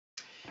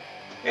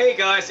Hey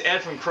guys, Ed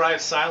from Cry of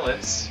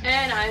Silence.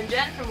 And I'm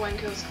Jen from When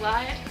Coasts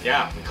Collide.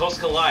 Yeah, When Coasts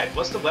Collide.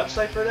 What's the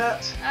website for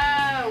that?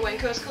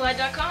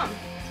 WhenCoastsCollide.com.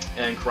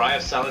 And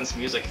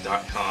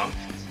cryofsilencemusic.com.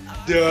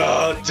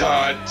 Da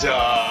da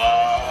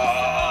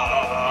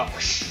da.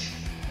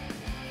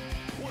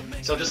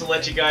 So just to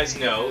let you guys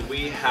know,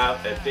 we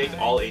have a big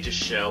all-ages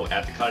show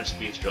at the Cottage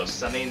Bistro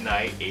Sunday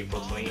night,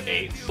 April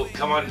 28th. So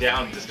come on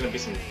down. There's gonna be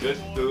some good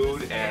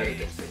food and Very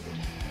good food.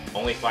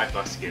 only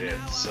 $5 to get in.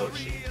 So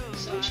cheap.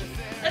 So cheap.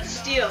 That's a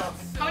steal.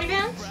 How many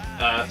bands?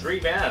 3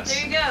 bands.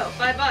 There you go.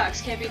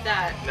 $5. Can't beat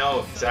that.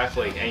 No,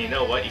 exactly. And you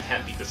know what? You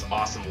can't beat this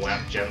awesome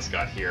lamp Jen's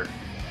got here.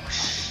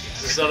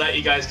 So that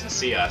you guys can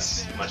see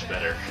us much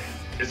better.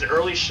 It's an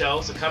early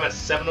show, so come at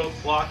 7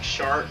 o'clock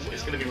sharp.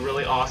 It's going to be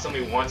really awesome.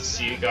 We want to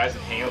see you guys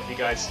and hang out with you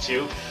guys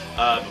too,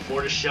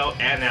 before the show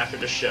and after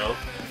the show.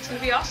 It's going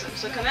to be awesome,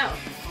 so come out.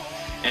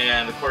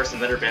 And of course,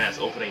 another band that's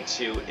opening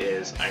too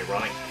is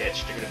Ironic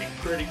Pitch. They're going to be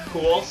pretty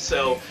cool,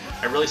 so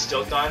I'm really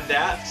stoked on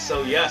that.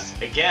 So yes,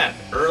 again,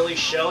 early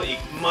show. You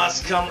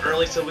must come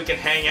early so we can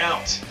hang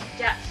out.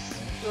 Yes.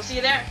 We'll see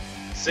you there.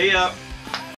 See ya!